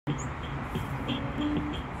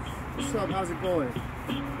What's up? How's it going?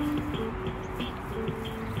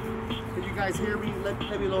 Can you guys hear me?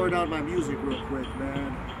 Let me lower down my music real quick,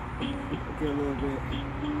 man. Okay, a little bit.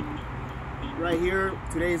 Right here,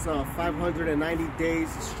 today's 590 days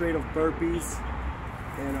straight of burpees.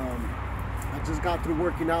 And I just got through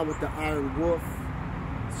working out with the Iron Wolf.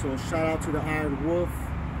 So shout out to the Iron Wolf.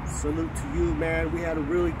 Salute to you, man. We had a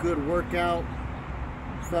really good workout.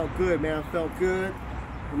 Felt good, man. Felt good.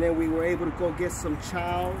 And then we were able to go get some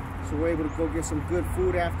chow. So we're able to go get some good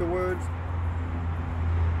food afterwards.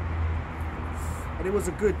 And it was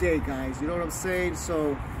a good day, guys. You know what I'm saying?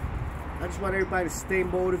 So I just want everybody to stay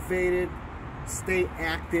motivated, stay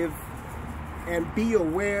active, and be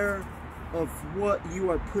aware of what you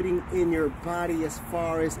are putting in your body as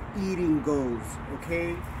far as eating goes,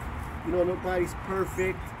 okay? You know, nobody's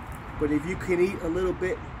perfect, but if you can eat a little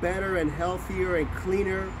bit better and healthier and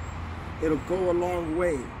cleaner, it'll go a long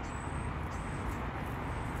way.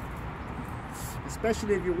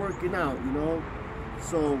 Especially if you're working out, you know?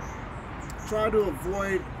 So try to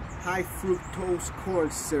avoid high fructose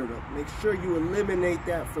corn syrup. Make sure you eliminate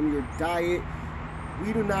that from your diet.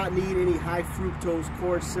 We do not need any high fructose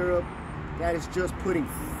corn syrup. That is just putting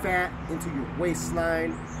fat into your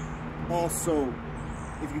waistline. Also,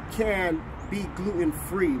 if you can, be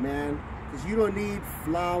gluten-free, man. Because you don't need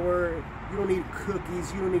flour, you don't need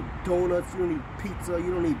cookies, you don't need donuts, you don't need pizza,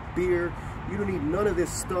 you don't need beer, you don't need none of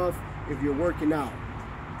this stuff if you're working out.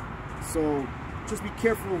 So just be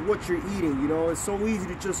careful of what you're eating, you know. It's so easy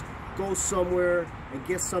to just go somewhere and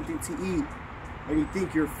get something to eat and you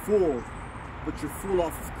think you're full, but you're full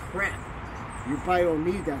off of crap. Your body don't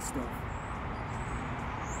need that stuff.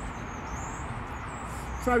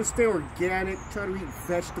 Try to stay organic, try to eat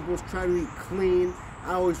vegetables, try to eat clean.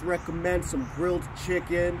 I always recommend some grilled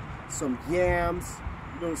chicken, some yams,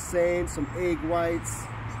 you know what I'm saying, some egg whites,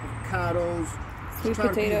 avocados. Sweet try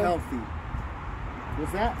potato. to be healthy.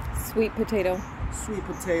 What's that? Sweet potato. Sweet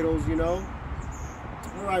potatoes, you know.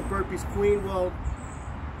 Alright, Burpees Queen. Well,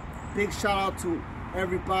 big shout out to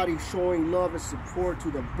everybody showing love and support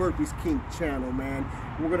to the Burpees King channel, man.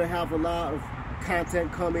 We're going to have a lot of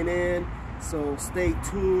content coming in, so stay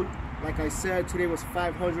tuned. Like I said, today was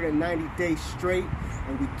 590 days straight,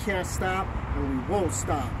 and we can't stop, and we won't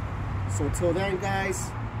stop. So till then,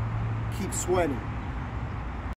 guys, keep sweating.